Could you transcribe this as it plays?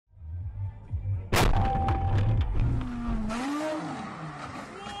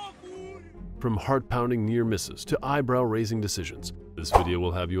From heart-pounding near misses to eyebrow-raising decisions, this video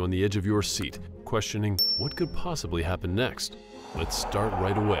will have you on the edge of your seat, questioning what could possibly happen next. Let's start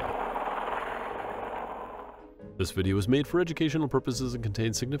right away. This video is made for educational purposes and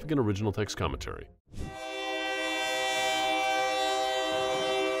contains significant original text commentary.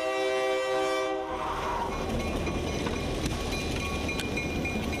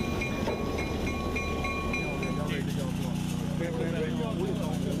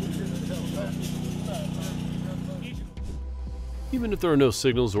 Even if there are no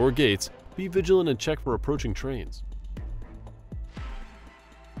signals or gates, be vigilant and check for approaching trains.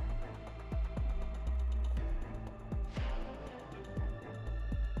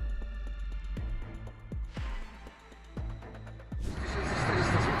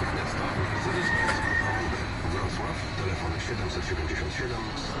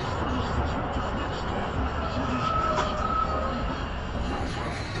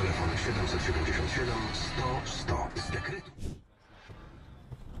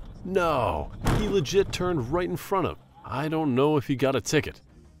 No, he legit turned right in front of him. I don't know if he got a ticket.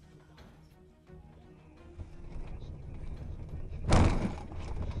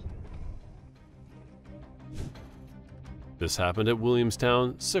 This happened at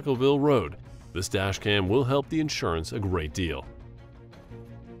Williamstown, Sicklerville Rd. This dash cam will help the insurance a great deal.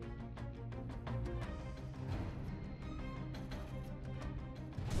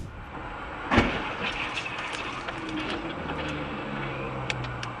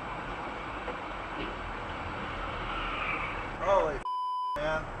 Holy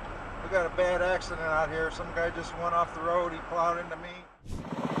man, we got a bad accident out here. Some guy just went off the road, he plowed into me.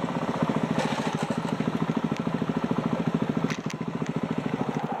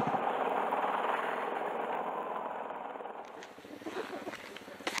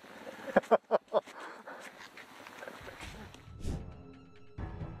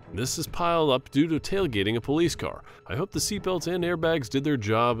 This is piled up due to tailgating a police car. I hope the seatbelts and airbags did their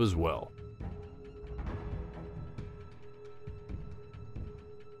job as well.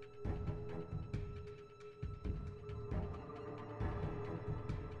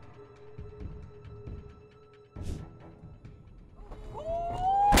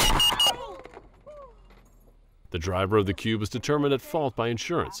 The driver of the cube is determined at fault by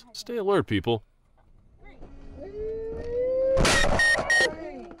insurance. Stay alert, people.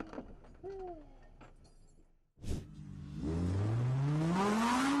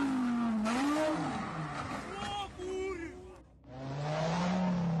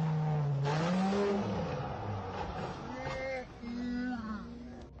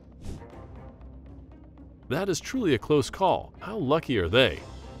 That is truly a close call. How lucky are they?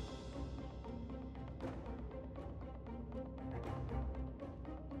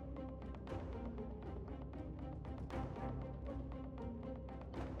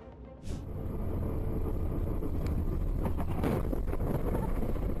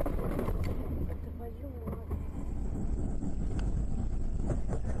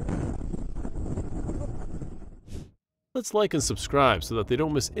 Let's like and subscribe so that they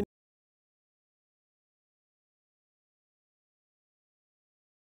don't miss any.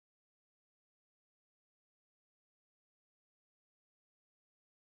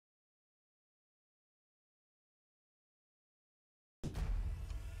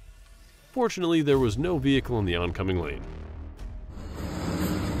 Fortunately, there was no vehicle in the oncoming lane.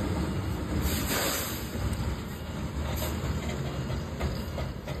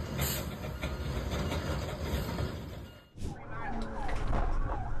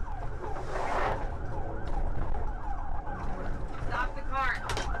 Stop the car.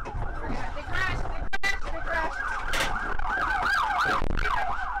 They crashed.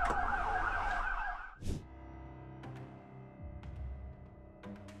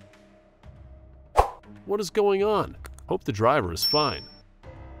 What is going on? Hope the driver is fine.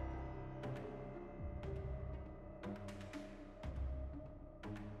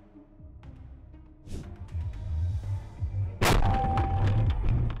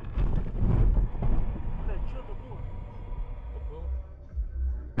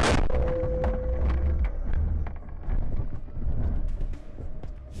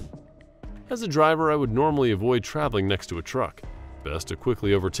 As a driver, I would normally avoid traveling next to a truck. Best to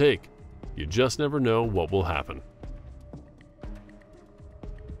quickly overtake. You just never know what will happen.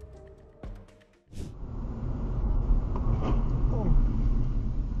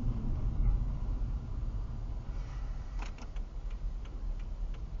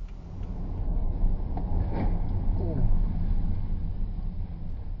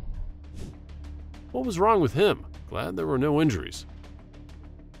 What was wrong with him? Glad there were no injuries.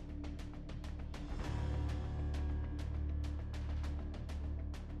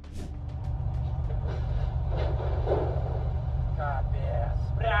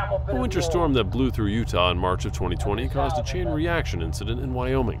 A winter storm that blew through Utah in March of 2020 caused a chain reaction incident in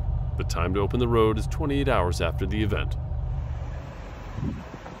Wyoming. The time to open the road is 28 hours after the event.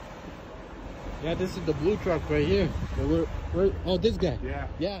 Yeah, this is the blue truck right here. Oh, this guy.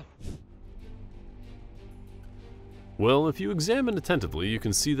 Yeah. Well, if you examine attentively, you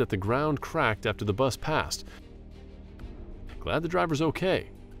can see that the ground cracked after the bus passed. Glad the driver's okay.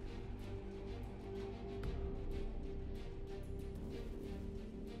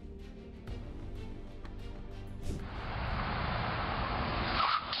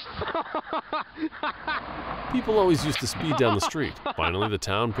 People always used to speed down the street. Finally, the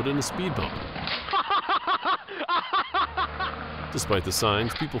town put in a speed bump. Despite the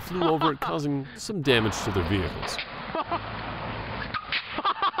signs, people flew over it, causing some damage to their vehicles.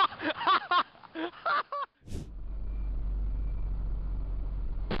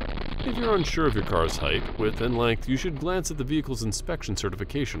 If you're unsure of your car's height, width, and length, you should glance at the vehicle's inspection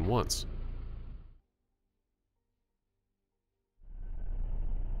certification once.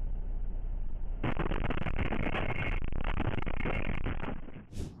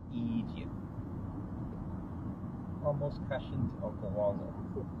 Almost crashed into Uncle Waldo.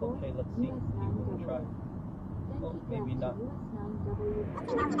 Okay, let's see. You want to try? Oh, maybe not.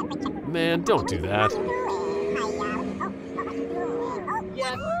 Man, don't do that.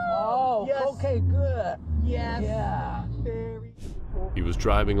 Yes! Oh, yes. Okay, good. Yes! Yeah. Very. He was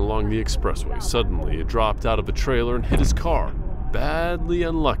driving along the expressway. Suddenly, it dropped out of a trailer and hit his car. Badly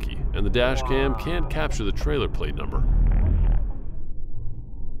unlucky, and the dash cam can't capture the trailer plate number.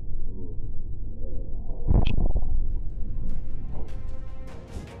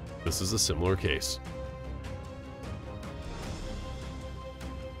 This is a similar case.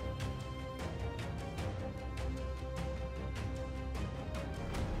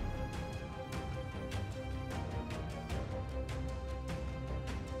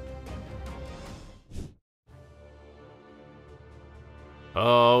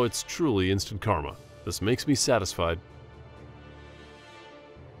 Oh, it's truly instant karma. This makes me satisfied.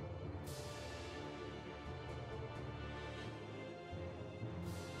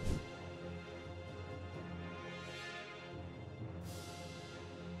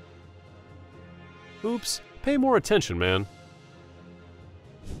 Oops, pay more attention, man.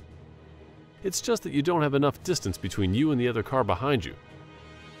 It's just that you don't have enough distance between you and the other car behind you.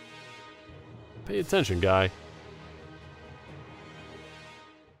 Pay attention, guy.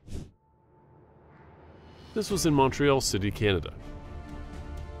 This was in Montreal City, Canada.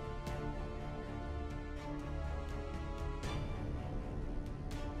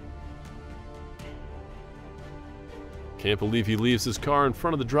 Can't believe he leaves his car in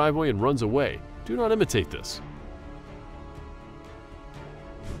front of the driveway and runs away. Do not imitate this.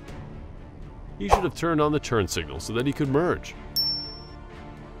 He should have turned on the turn signal so that he could merge.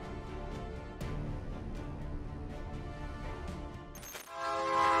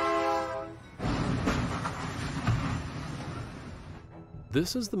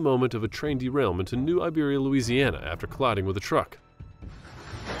 This is the moment of a train derailment in New Iberia, Louisiana after colliding with a truck.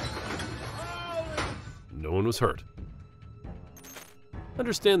 No one was hurt.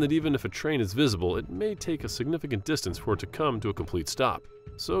 Understand that even if a train is visible, it may take a significant distance for it to come to a complete stop,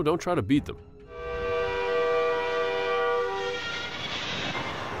 so don't try to beat them.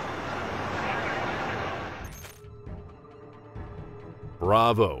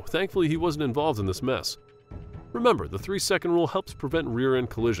 Bravo! Thankfully he wasn't involved in this mess. Remember, the 3-second rule helps prevent rear-end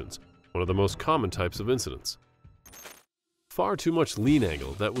collisions, one of the most common types of incidents. Far too much lean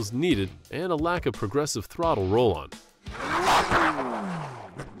angle that was needed and a lack of progressive throttle roll-on.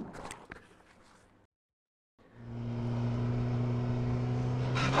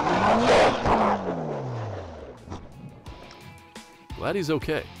 Glad he's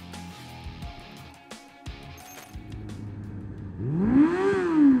okay.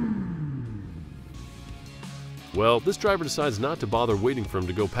 Well, this driver decides not to bother waiting for him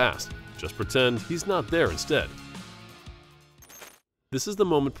to go past. Just pretend he's not there instead. This is the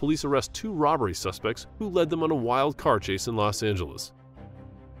moment police arrest 2 robbery suspects who led them on a wild car chase in Los Angeles.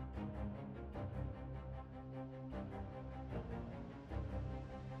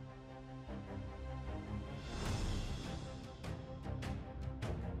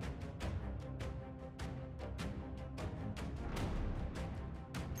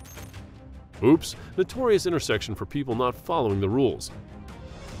 Oops, notorious intersection for people not following the rules.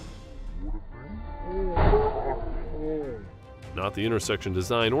 Not the intersection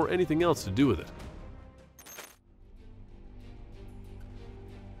design or anything else to do with it.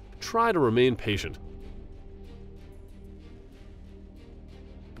 Try to remain patient.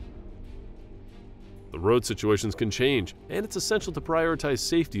 The road situations can change, and it's essential to prioritize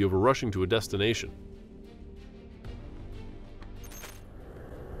safety over rushing to a destination.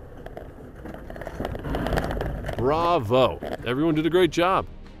 Bravo! Everyone did a great job.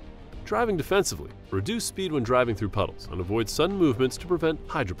 Driving defensively, reduce speed when driving through puddles and avoid sudden movements to prevent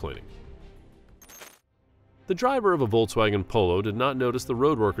hydroplaning. The driver of a Volkswagen Polo did not notice the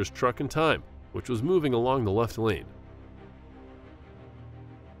road worker's truck in time, which was moving along the left lane.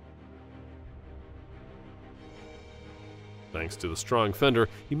 Thanks to the strong fender,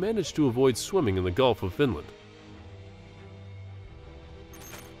 he managed to avoid swimming in the Gulf of Finland.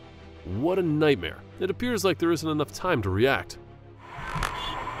 What a nightmare. It appears like there isn't enough time to react.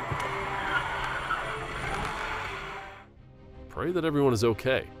 Pray that everyone is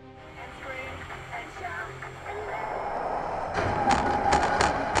okay.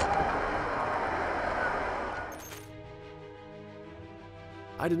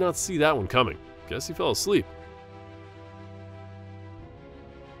 I did not see that one coming. Guess he fell asleep.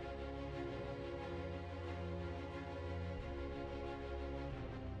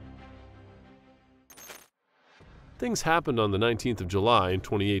 Things happened on the 19th of July in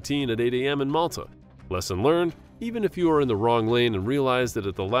 2018 at 8 a.m. in Malta. Lesson learned, even if you are in the wrong lane and realize that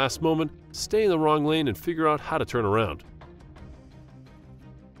at the last moment, stay in the wrong lane and figure out how to turn around.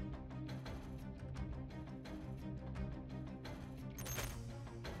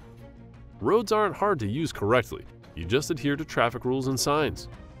 Roads aren't hard to use correctly. You just adhere to traffic rules and signs.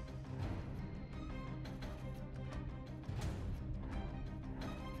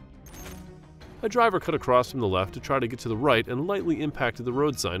 A driver cut across from the left to try to get to the right and lightly impacted the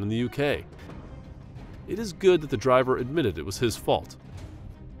road sign in the UK. It is good that the driver admitted it was his fault.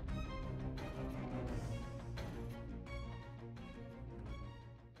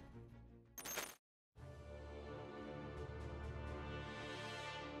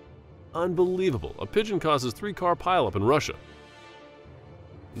 Unbelievable, a pigeon causes 3-car pileup in Russia.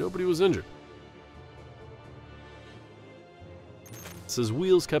 Nobody was injured. It says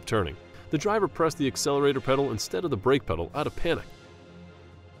wheels kept turning. The driver pressed the accelerator pedal instead of the brake pedal out of panic.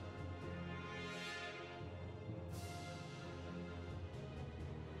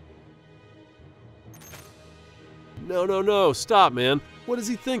 No, no, no, stop, man. What is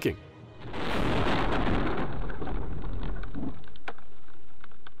he thinking?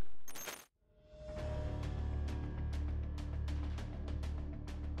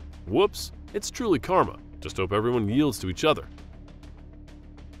 Whoops, it's truly karma. Just hope everyone yields to each other.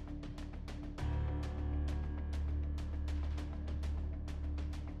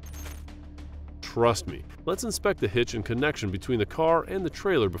 Trust me, let's inspect the hitch and connection between the car and the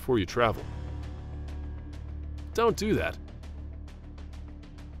trailer before you travel. Don't do that.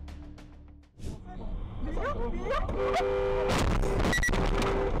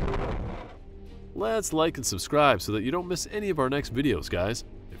 Let's like and subscribe so that you don't miss any of our next videos, guys.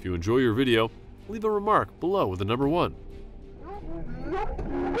 If you enjoy your video, leave a remark below with the number 1.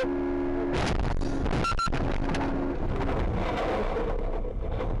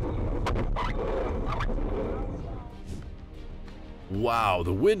 Wow,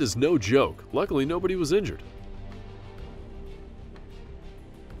 the wind is no joke. Luckily, nobody was injured.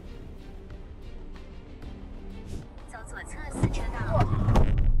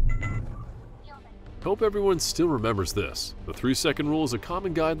 Hope everyone still remembers this. The 3-second rule is a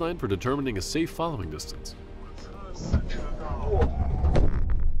common guideline for determining a safe following distance.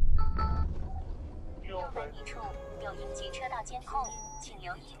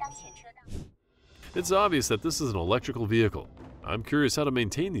 It's obvious that this is an electrical vehicle. I'm curious how to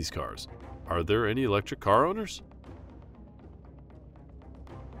maintain these cars. Are there any electric car owners?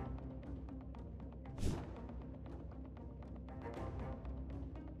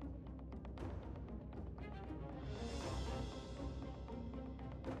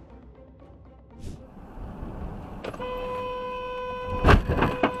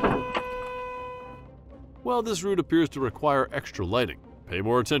 Well, this route appears to require extra lighting. Pay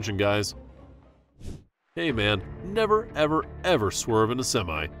more attention, guys. Hey man, never ever ever swerve in a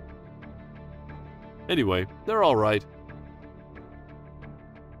semi. Anyway, they're alright.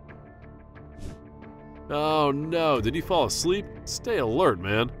 Oh no, did he fall asleep? Stay alert,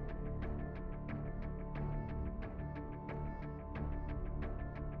 man.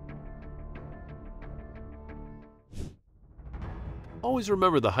 Always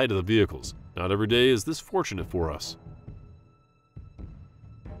remember the height of the vehicles. Not every day is this fortunate for us.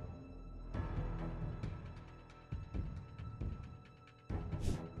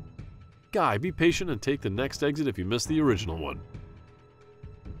 Guy, be patient and take the next exit if you missed the original one.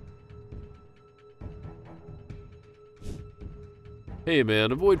 Hey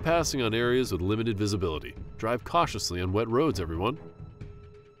man, avoid passing on areas with limited visibility. Drive cautiously on wet roads, everyone.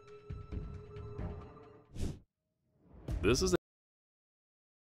 This is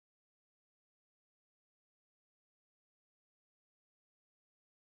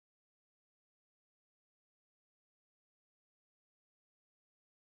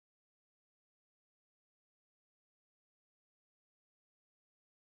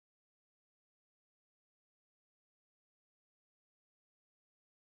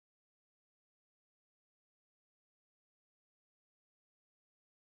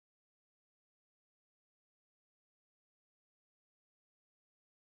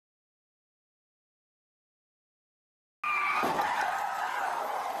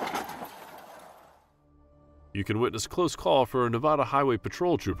You can witness close call for a Nevada Highway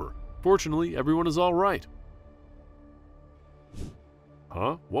Patrol trooper. Fortunately, everyone is all right.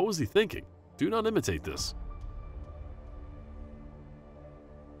 Huh? What was he thinking? Do not imitate this.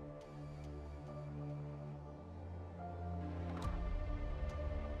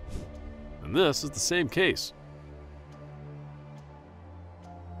 And this is the same case.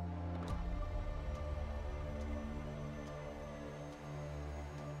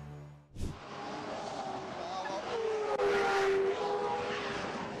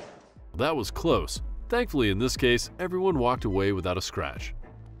 That was close. Thankfully, in this case, everyone walked away without a scratch.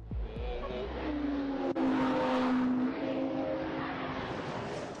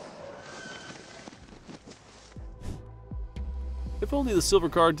 If only the silver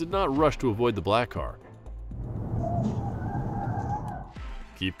car did not rush to avoid the black car.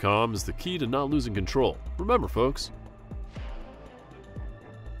 Keep calm is the key to not losing control. Remember, folks.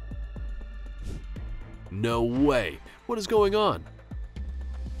 No way! What is going on?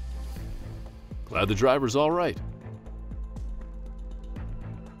 Glad the driver's all right.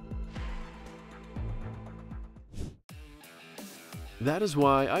 That is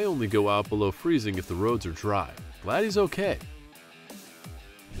why I only go out below freezing if the roads are dry. Glad he's okay.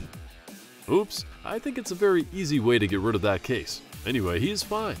 Oops, I think it's a very easy way to get rid of that case. Anyway, he is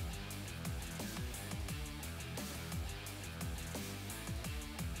fine.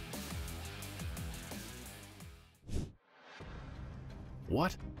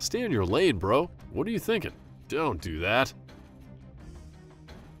 What? Stay in your lane, bro. What are you thinking? Don't do that.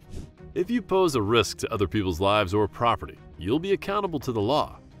 If you pose a risk to other people's lives or property, you'll be accountable to the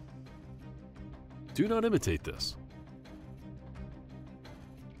law. Do not imitate this.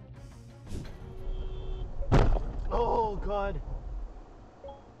 Oh, God.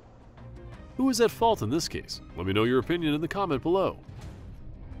 Who is at fault in this case? Let me know your opinion in the comment below.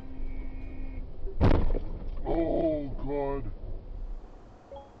 Oh, God.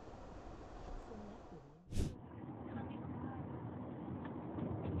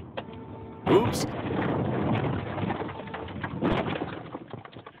 Oops.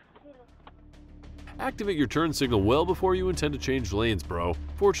 Activate your turn signal well before you intend to change lanes, bro.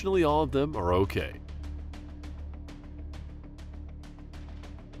 Fortunately, all of them are okay.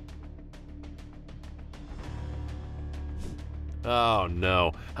 Oh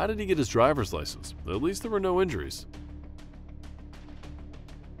no, how did he get his driver's license? At least there were no injuries.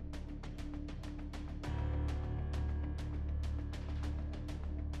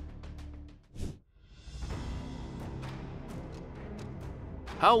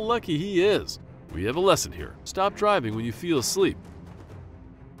 How lucky he is! We have a lesson here. Stop driving when you feel asleep.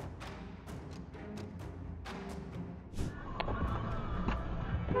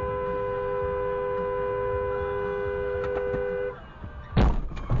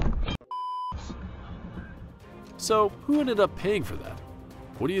 So, who ended up paying for that?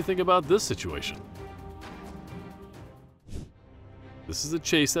 What do you think about this situation? This is a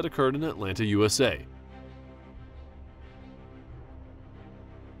chase that occurred in Atlanta, USA.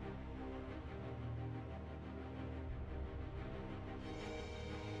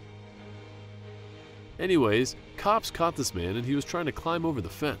 Anyways, cops caught this man and he was trying to climb over the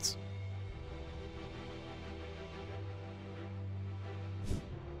fence.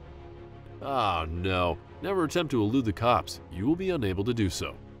 Oh no, never attempt to elude the cops. You will be unable to do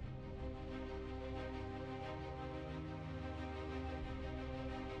so.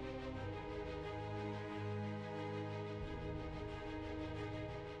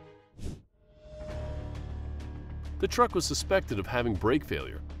 The truck was suspected of having brake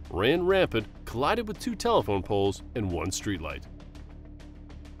failure, ran rampant, collided with 2 telephone poles and 1 streetlight.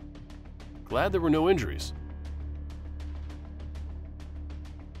 Glad there were no injuries.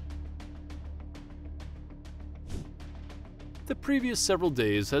 The previous several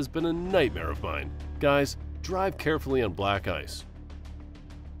days has been a nightmare of mine. Guys, drive carefully on black ice.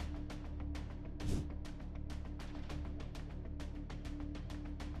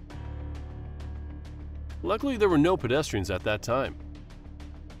 Luckily, there were no pedestrians at that time.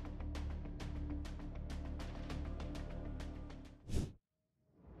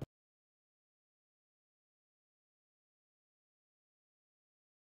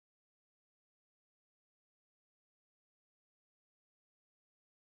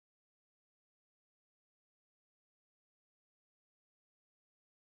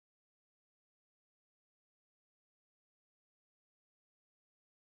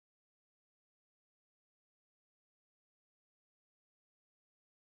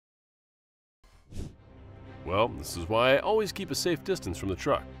 Well, this is why I always keep a safe distance from the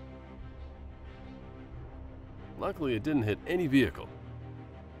truck. Luckily, it didn't hit any vehicle.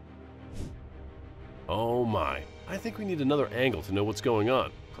 Oh my, I think we need another angle to know what's going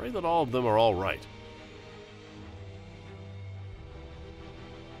on. Pray that all of them are all right.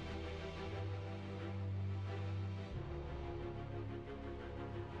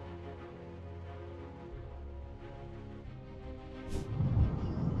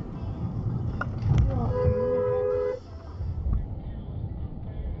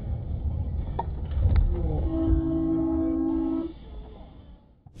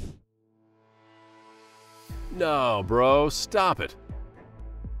 No, bro, stop it.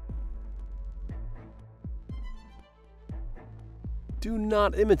 Do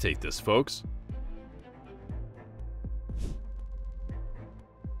not imitate this, folks.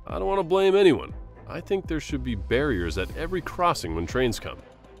 I don't want to blame anyone. I think there should be barriers at every crossing when trains come.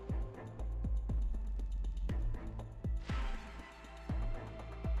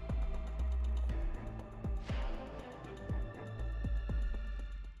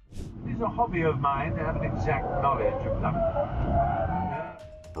 It's a hobby of mine to have an exact knowledge of them.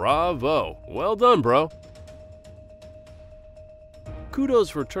 Bravo! Well done, bro.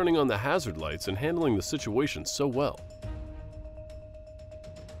 Kudos for turning on the hazard lights and handling the situation so well.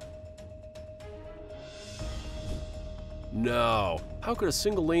 No! How could a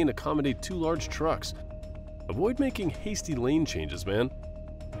single lane accommodate two large trucks? Avoid making hasty lane changes, man.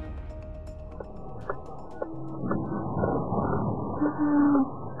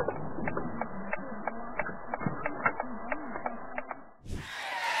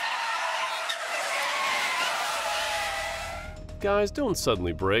 Guys, don't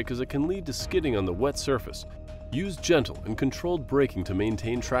suddenly brake as it can lead to skidding on the wet surface. Use gentle and controlled braking to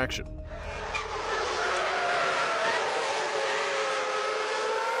maintain traction.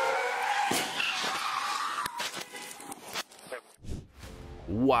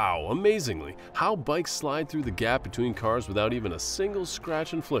 Wow, amazingly, how bikes slide through the gap between cars without even a single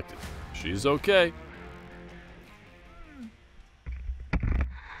scratch inflicted. She's okay.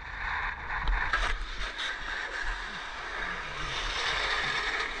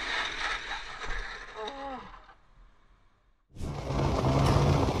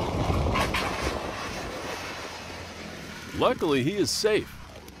 Luckily, he is safe.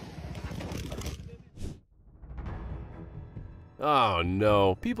 Oh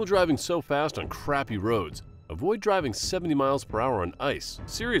no, people driving so fast on crappy roads. Avoid driving 70 miles per hour on ice.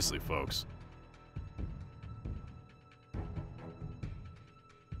 Seriously, folks.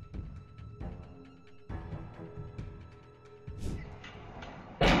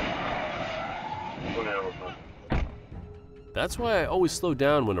 That's why I always slow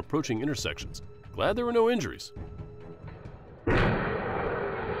down when approaching intersections. Glad there were no injuries.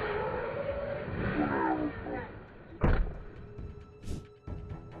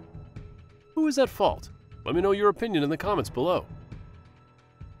 Who is at fault? Let me know your opinion in the comments below.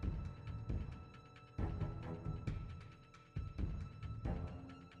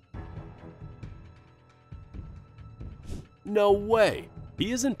 No way!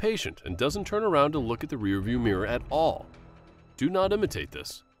 He is impatient and doesn't turn around to look at the rearview mirror at all. Do not imitate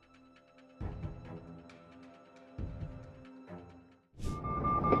this.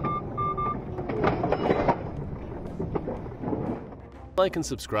 Like and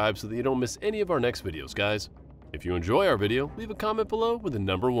subscribe so that you don't miss any of our next videos, guys. If you enjoy our video, leave a comment below with the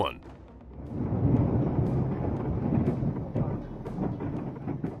number 1.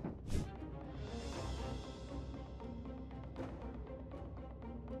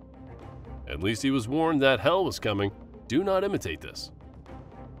 At least he was warned that hell was coming. Do not imitate this.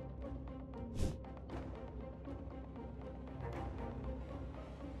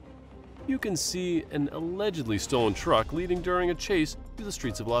 You can see an allegedly stolen truck leading during a chase through the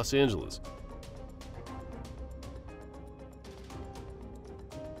streets of Los Angeles.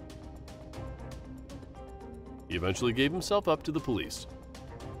 He eventually gave himself up to the police.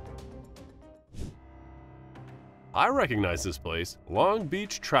 I recognize this place, Long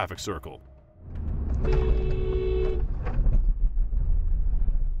Beach Traffic Circle.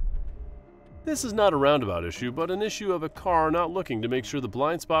 This is not a roundabout issue, but an issue of a car not looking to make sure the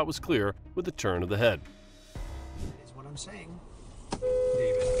blind spot was clear with the turn of the head. Is what I'm saying.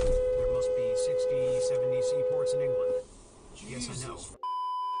 David, there must be 60, 70 seaports in England. Yes, I know.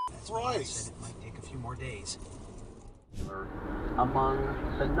 That's why I said it might take a few more days. Among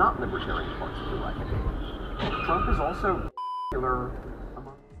the not libertarian parts of the electorate. Trump is also popular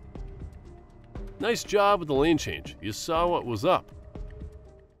among... Nice job with the lane change. You saw what was up.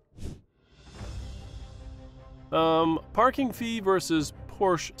 Parking fee versus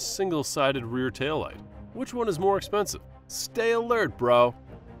Porsche single-sided rear taillight. Which one is more expensive? Stay alert, bro.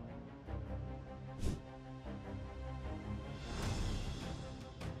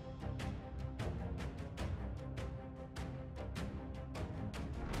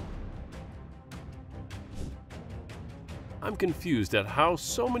 I'm confused at how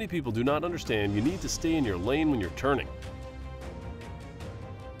so many people do not understand you need to stay in your lane when you're turning.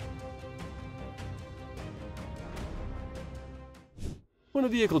 When a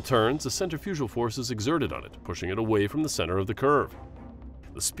vehicle turns, a centrifugal force is exerted on it, pushing it away from the center of the curve.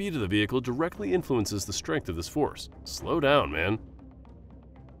 The speed of the vehicle directly influences the strength of this force. Slow down, man.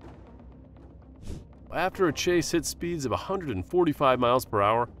 After a chase hit speeds of 145 miles per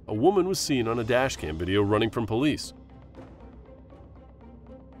hour, a woman was seen on a dashcam video running from police.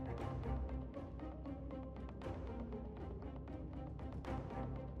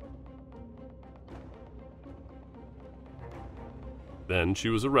 Then she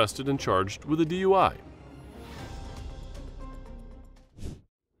was arrested and charged with a DUI.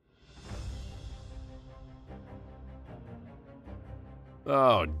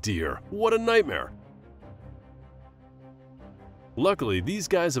 Oh dear, what a nightmare. Luckily, these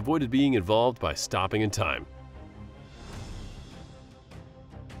guys avoided being involved by stopping in time.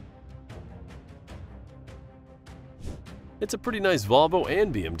 It's a pretty nice Volvo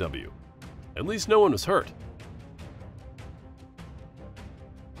and BMW. At least no one was hurt.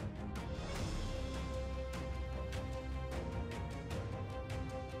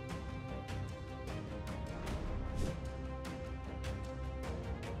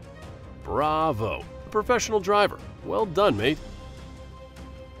 Bravo! A professional driver. Well done, mate.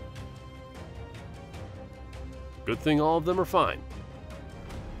 Good thing all of them are fine.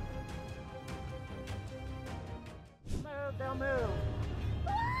 Move, they'll move.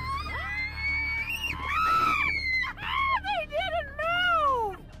 They didn't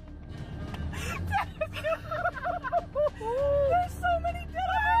move! There's so many dead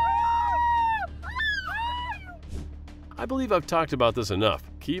on the road! I believe I've talked about this enough.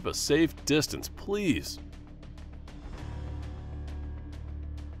 Keep a safe distance, please.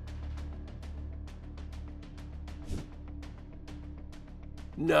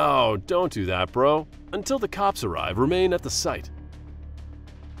 No, don't do that, bro. Until the cops arrive, remain at the site.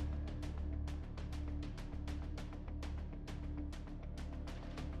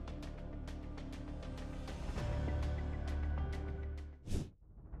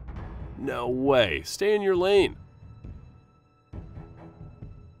 No way. Stay in your lane.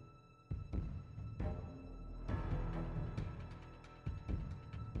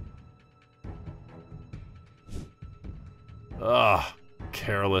 Ah,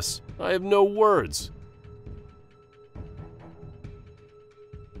 careless. I have no words.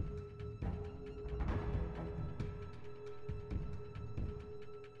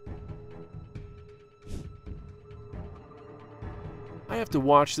 I have to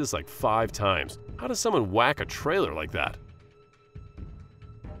watch this like 5 times. How does someone whack a trailer like that?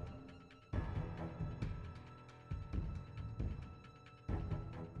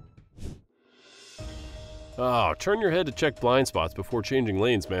 Oh, turn your head to check blind spots before changing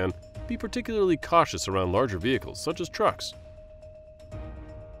lanes, man. Be particularly cautious around larger vehicles, such as trucks.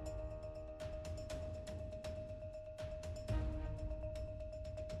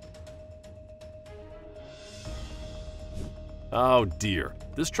 Oh dear,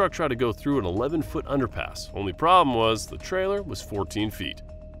 this truck tried to go through an 11-foot underpass. Only problem was, the trailer was 14 feet.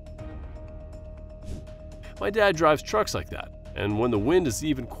 My dad drives trucks like that, and when the wind is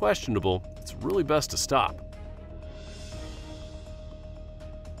even questionable, it's really best to stop.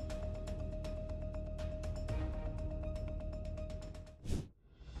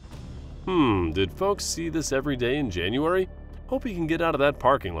 Did folks see this every day in January? Hope he can get out of that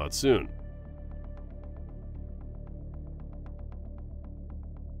parking lot soon.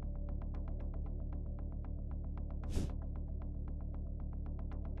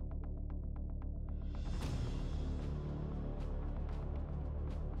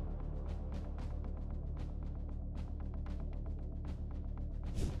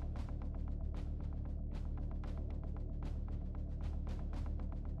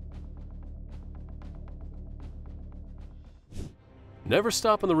 Never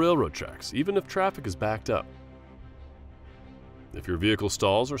stop on the railroad tracks, even if traffic is backed up. If your vehicle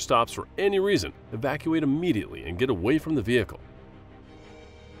stalls or stops for any reason, evacuate immediately and get away from the vehicle.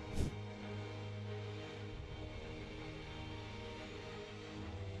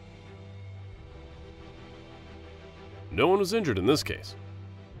 No one was injured in this case.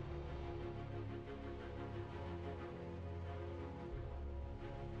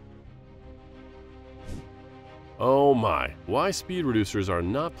 Oh my, why speed reducers are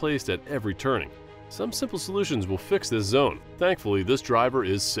not placed at every turning. Some simple solutions will fix this zone. Thankfully, this driver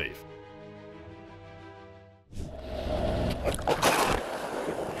is safe.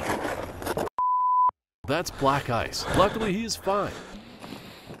 That's black ice. Luckily, he is fine.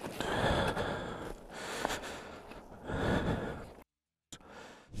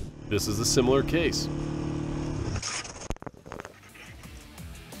 This is a similar case.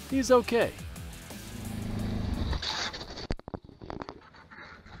 He's okay.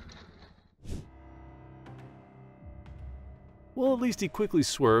 Well, at least he quickly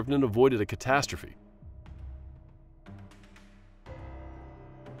swerved and avoided a catastrophe.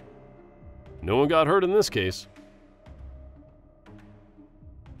 No one got hurt in this case.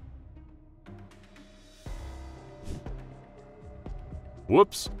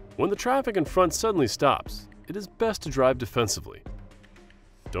 Whoops! When the traffic in front suddenly stops, it is best to drive defensively.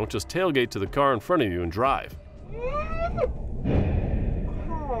 Don't just tailgate to the car in front of you and drive.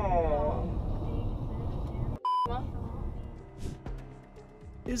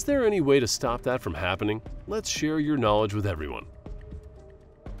 Is there any way to stop that from happening? Let's share your knowledge with everyone.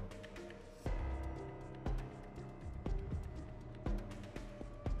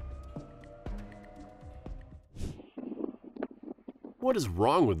 What is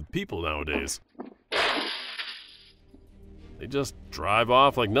wrong with people nowadays? They just drive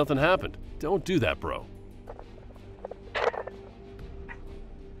off like nothing happened. Don't do that, bro.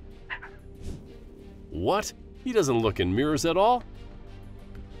 What? He doesn't look in mirrors at all?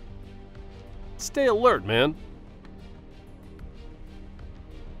 Stay alert, man.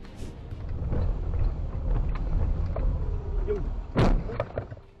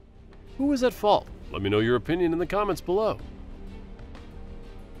 Who is at fault? Let me know your opinion in the comments below.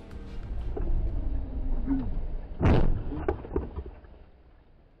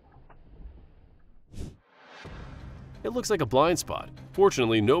 It looks like a blind spot.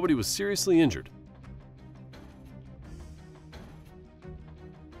 Fortunately, nobody was seriously injured.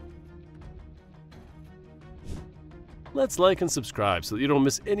 Let's like and subscribe so that you don't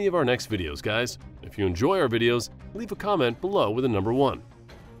miss any of our next videos, guys. If you enjoy our videos, leave a comment below with a number 1.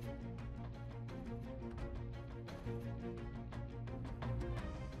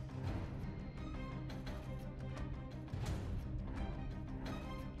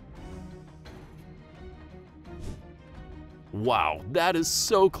 Wow, that is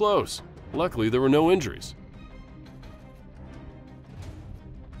so close. Luckily, there were no injuries.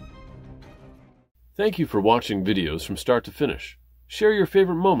 Thank you for watching videos from start to finish. Share your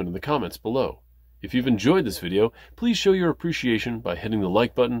favorite moment in the comments below. If you've enjoyed this video, please show your appreciation by hitting the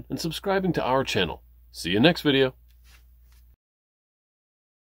like button and subscribing to our channel. See you next video.